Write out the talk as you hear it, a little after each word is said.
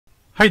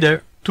Hi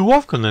there! To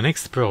work on the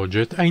next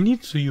project I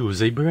need to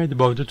use a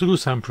breadboard to do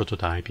some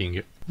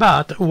prototyping.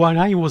 But while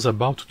I was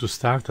about to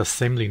start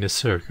assembling the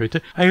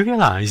circuit, I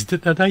realized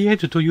that I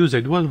had to use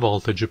a dual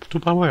voltage to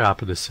power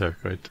up the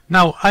circuit.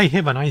 Now I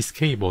have a nice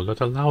cable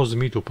that allows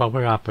me to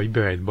power up a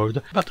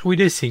breadboard, but with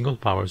a single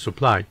power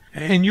supply,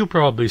 and you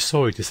probably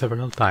saw it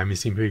several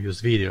times in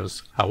previous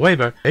videos.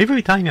 However,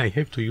 every time I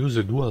have to use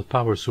a dual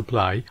power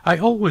supply, I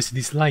always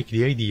dislike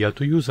the idea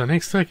to use an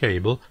extra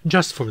cable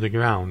just for the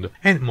ground,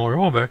 and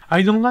moreover,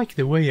 I don't like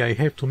the way I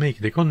have to make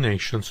the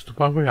connections to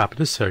power up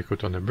the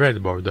circuit on a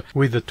breadboard,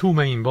 with the two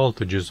main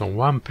voltages on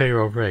one pair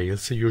of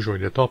rails, usually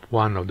the top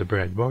one of the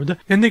breadboard,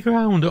 and the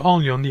ground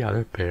only on the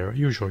other pair,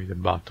 usually the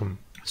bottom.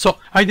 So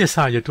I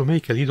decided to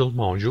make a little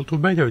module to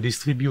better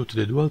distribute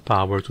the dual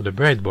power to the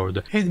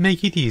breadboard and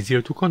make it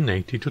easier to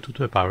connect it to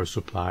the power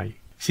supply.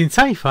 Since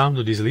I found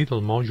this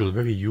little module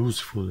very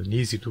useful and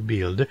easy to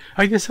build,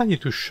 I decided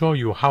to show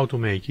you how to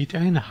make it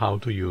and how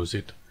to use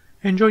it.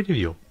 Enjoy the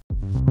video!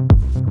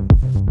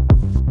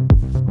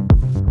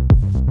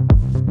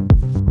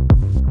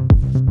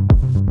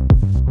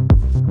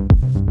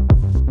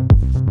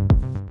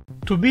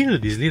 To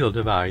build this little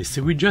device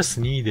we just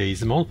need a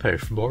small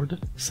perfboard,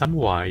 some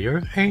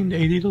wire and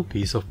a little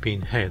piece of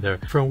pin header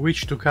from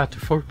which to cut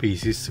 4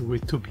 pieces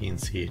with 2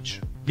 pins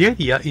each. The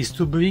idea is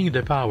to bring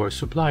the power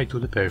supply to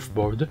the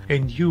perfboard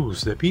and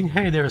use the pin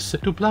headers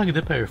to plug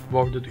the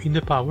perfboard in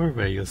the power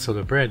rails of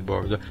the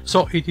breadboard,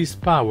 so it is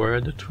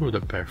powered through the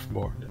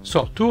perfboard.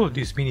 So 2 of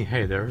these mini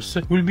headers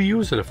will be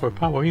used for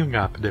powering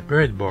up the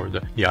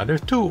breadboard, the other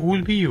 2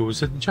 will be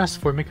used just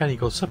for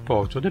mechanical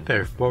support of the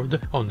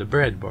perfboard on the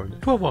breadboard,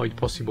 to avoid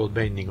possible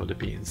bending of the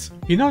pins.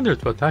 In order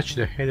to attach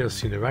the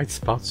headers in the right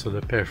spots of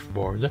the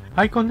perfboard,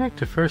 I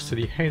connect first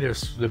the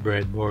headers to the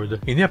breadboard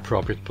in the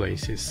appropriate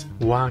places,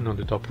 one on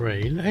the top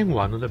rail and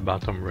one on the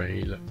bottom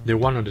rail. The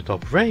one on the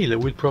top rail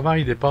will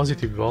provide the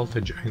positive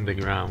voltage and the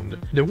ground.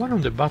 The one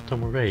on the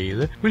bottom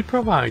rail will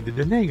provide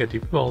the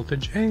negative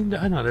voltage and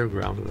another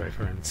ground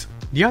reference.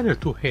 The other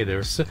 2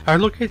 headers are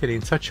located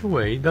in such a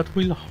way that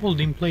will hold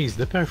in place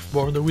the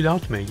perfboard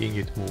without making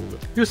it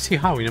move. You'll see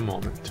how in a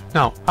moment.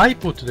 Now, I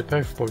put the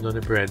perfboard on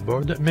the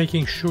breadboard,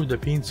 making sure the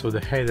pins of the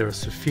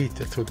headers fit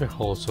through the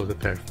holes of the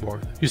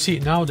perfboard. You see,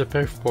 now the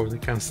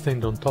perfboard can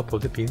stand on top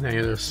of the pin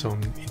headers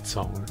on its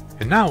own.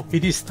 And now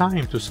it is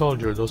time to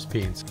solder those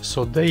pins,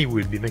 so they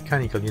will be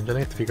mechanically and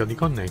electrically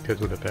connected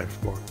to the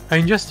perfboard.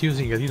 I'm just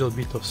using a little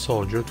bit of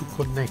solder to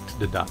connect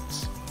the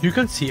dots. You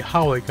can see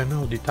how I can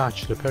now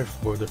detach the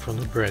perfboard from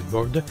the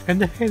breadboard, and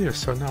the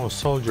headers are now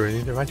soldered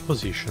in the right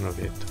position of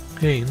it.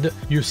 And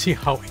you see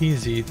how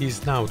easy it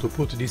is now to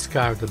put this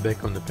card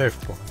back on the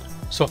perfboard.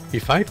 So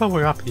if I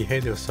power up the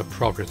headers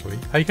appropriately,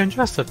 I can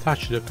just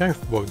attach the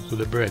perfboard to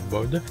the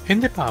breadboard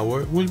and the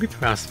power will be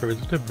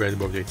transferred to the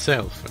breadboard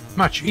itself.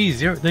 Much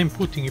easier than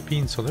putting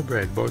pins on the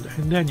breadboard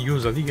and then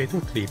use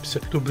alligator clips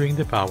to bring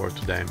the power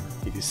to them.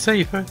 It is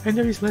safer and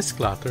there is less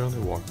clutter on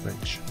the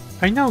workbench.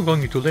 I'm now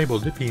going to label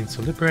the pins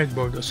on the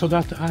breadboard so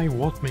that I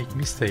won't make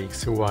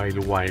mistakes while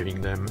wiring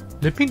them.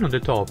 The pin on the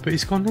top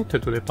is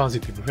connected to the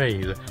positive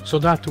rail, so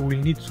that will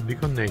need to be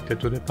connected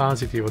to the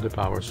positive of the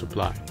power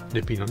supply.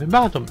 The pin on the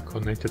bottom,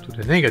 connected to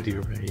the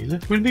negative rail,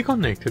 will be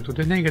connected to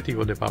the negative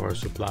of the power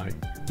supply.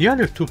 The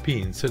other 2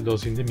 pins,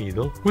 those in the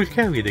middle, will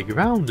carry the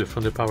ground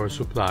from the power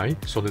supply,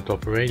 so the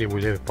top rail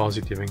will have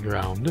positive and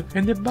ground,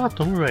 and the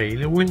bottom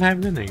rail will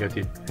have the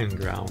negative and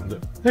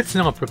ground. Let's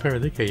now prepare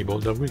the cable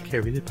that will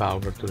carry the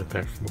power to the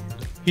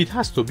perfboard. It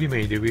has to be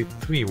made with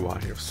 3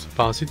 wires,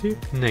 positive,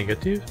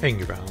 negative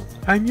and ground.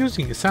 I'm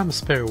using some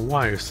spare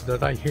wires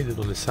that I had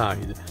on the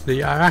side.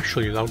 They are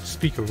actually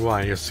loudspeaker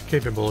wires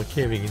capable of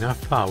carrying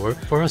enough power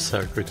for a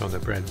circuit on the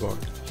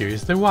breadboard. Here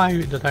is the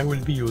wire that I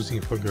will be using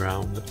for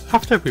ground.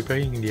 After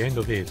preparing the end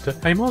of it,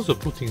 I'm also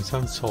putting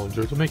some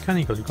solder to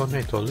mechanically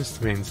connect all the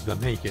strands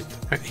that make it.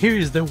 And here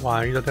is the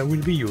wire that I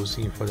will be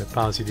using for the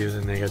positive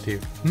and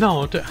negative.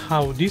 Note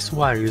how this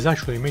wire is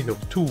actually made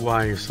of 2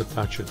 wires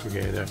attached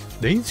together.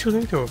 The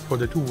insulator for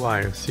the 2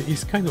 wires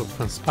is kind of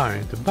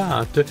transparent,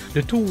 but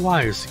the 2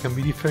 wires can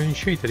be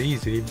differentiated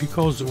easily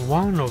because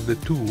one of the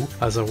 2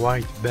 has a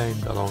white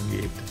band along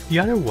it, the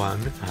other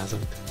one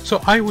hasn't. So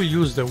I will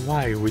use the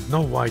wire with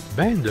no white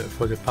band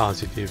for the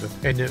positive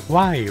and the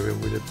wire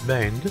with a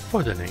band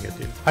for the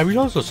negative. I will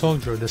also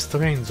solder the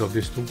strands of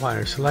these 2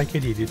 wires like I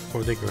did it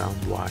for the ground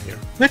wire.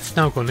 Let's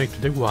now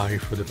connect the wire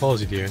for the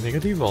positive and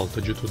negative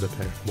voltage to the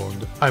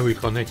perfboard. I will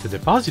connect the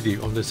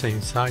positive on the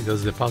same side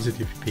as the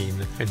positive pin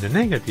and the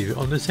negative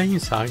on the same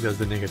side as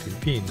the negative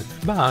pin,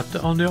 but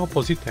on the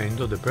opposite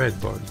end of the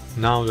breadboard.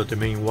 Now that the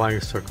main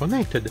wires are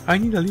connected, I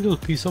need a little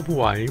piece of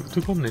wire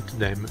to connect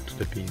them to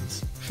the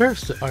pins.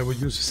 First, I will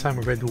use some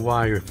red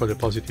wire for the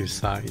positive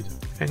side,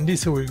 and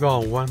this will go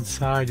on one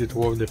side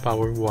toward the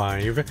power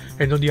wire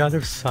and on the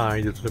other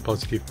side to the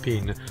positive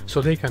pin,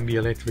 so they can be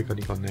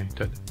electrically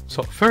connected.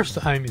 So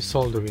first I'm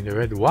soldering the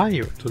red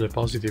wire to the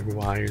positive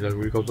wire that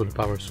will go to the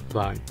power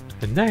supply,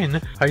 and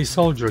then I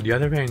solder the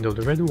other end of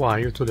the red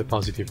wire to the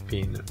positive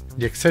pin.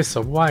 The excess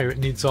of wire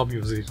needs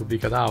obviously to be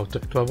cut out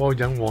to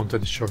avoid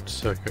unwanted short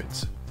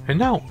circuits. And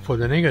now for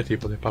the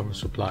negative of the power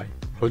supply.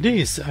 For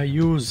this I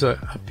use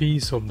a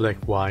piece of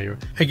black wire,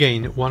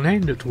 again one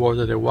end toward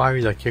the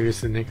wire that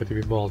carries the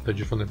negative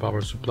voltage from the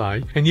power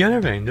supply and the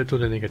other end to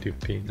the negative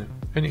pin.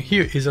 And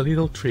here is a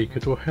little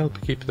trick to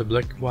help keep the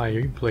black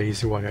wire in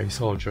place while I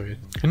solder it.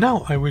 And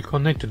now I will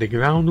connect the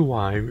ground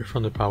wire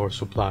from the power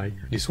supply.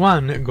 This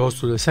one goes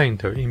to the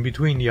center in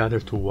between the other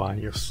two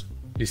wires.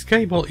 This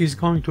cable is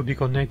going to be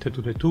connected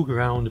to the two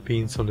ground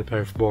pins on the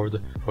perf board.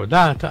 For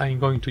that I am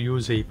going to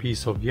use a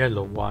piece of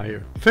yellow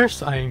wire.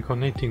 First I am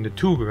connecting the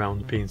two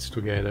ground pins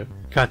together,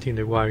 cutting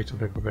the wire to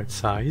the correct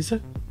size,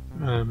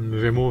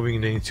 removing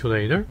the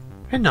insulator,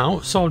 and now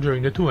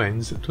soldering the two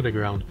ends to the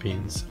ground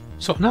pins.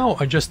 So now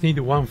I just need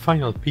one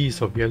final piece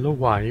of yellow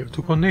wire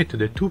to connect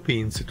the two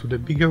pins to the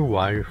bigger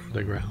wire for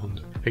the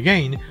ground.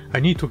 Again, I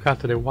need to cut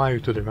the wire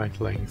to the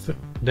right length,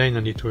 then I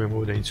need to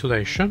remove the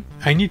insulation,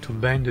 I need to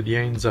bend the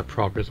ends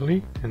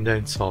appropriately, and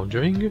then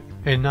soldering,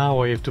 and now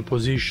I have to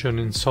position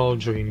and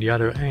solder in the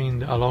other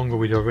end along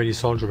with the already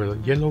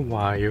soldered yellow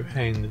wire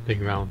and the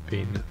ground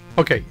pin.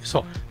 Okay,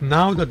 so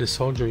now that the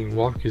soldering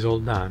work is all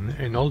done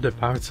and all the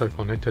parts are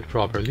connected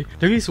properly,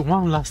 there is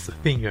one last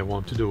thing I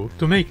want to do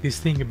to make this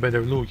thing better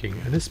looking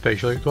and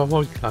especially to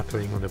avoid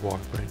cluttering on the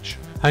workbench.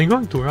 I'm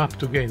going to wrap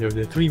together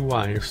the three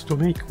wires to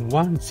make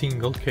one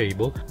single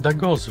cable that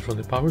goes from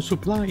the power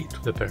supply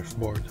to the perf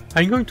board.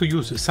 I'm going to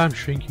use some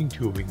shrinking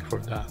tubing for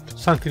that.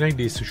 Something like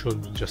this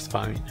should be just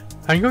fine.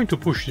 I'm going to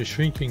push the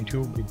shrinking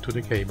tube into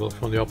the cable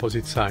from the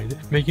opposite side,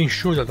 making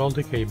sure that all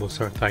the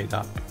cables are tied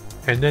up.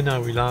 And then I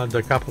will add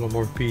a couple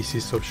more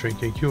pieces of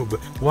shrinking tube,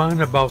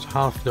 one about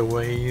half the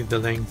way the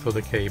length of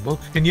the cable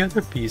and the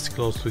other piece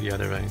close to the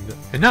other end.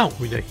 And now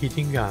with a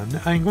heating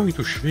gun I'm going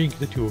to shrink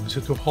the tubes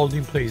to hold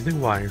in place the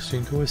wires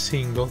into a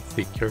single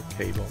thicker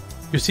cable.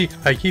 You see,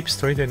 I keep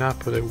straightening up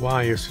the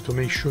wires to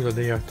make sure that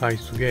they are tied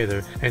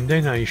together and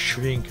then I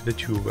shrink the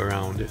tube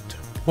around it.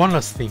 One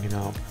last thing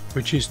now,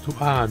 which is to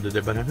add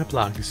the banana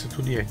plugs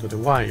to the end of the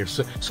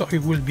wires, so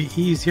it will be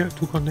easier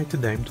to connect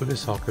them to the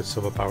sockets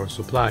of a power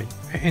supply.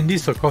 And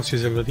this of course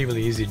is a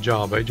relatively easy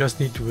job, I just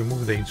need to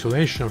remove the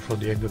insulation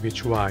from the end of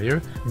each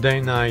wire,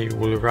 then I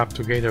will wrap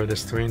together the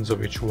strands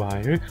of each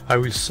wire, I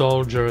will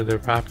solder the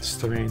wrapped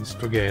strands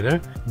together,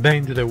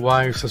 bend the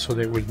wires so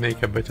they will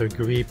make a better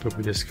grip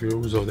with the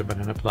screws of the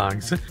banana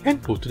plugs,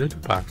 and put the two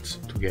parts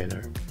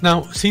together.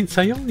 Now, since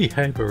I only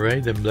have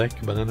red and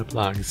black banana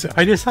plugs,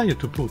 I decided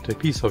to put a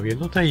piece of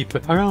yellow tape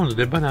around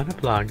the banana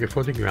plug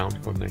for the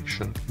ground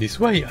connection. This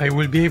way I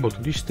will be able to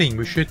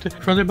distinguish it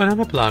from the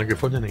banana plug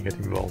for the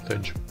negative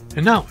voltage.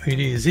 And now it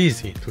is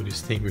easy to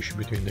distinguish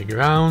between the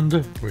ground,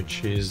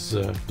 which is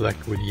black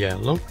with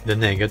yellow, the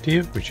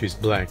negative, which is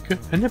black,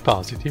 and the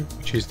positive,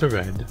 which is the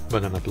red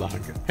banana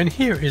plug. And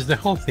here is the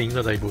whole thing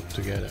that I put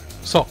together.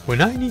 So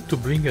when I need to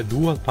bring a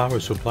dual power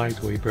supply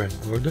to a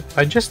breadboard,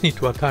 I just need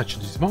to attach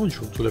this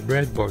module to the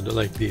breadboard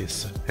like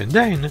this, and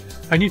then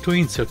I need to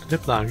insert the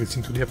plugs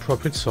into the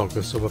appropriate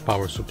sockets of a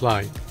power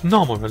supply,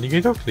 no more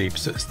alligator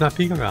clips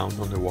snapping around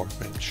on the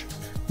workbench.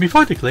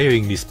 Before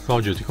declaring this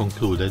project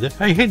concluded,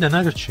 I had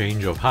another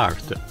change of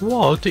heart.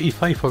 What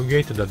if I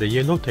forget that the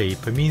yellow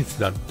tape means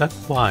that that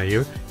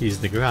wire is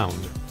the ground?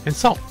 And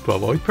so, to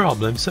avoid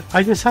problems,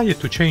 I decided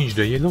to change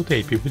the yellow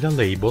tape with a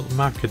label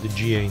marked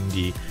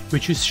GND,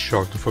 which is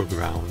short for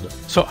ground.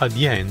 So at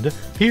the end,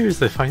 here is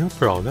the final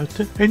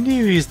product, and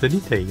here is the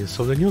details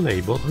of the new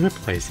label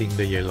replacing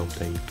the yellow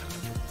tape.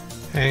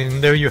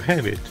 And there you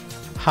have it.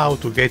 How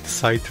to get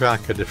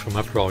sidetracked from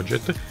a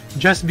project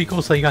just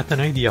because I got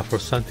an idea for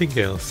something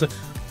else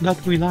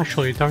that will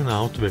actually turn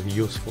out very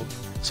useful.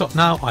 So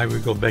now I will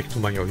go back to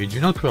my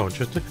original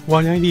project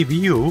while I leave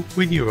you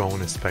with your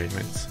own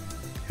experiments.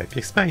 Happy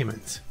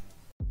experiments!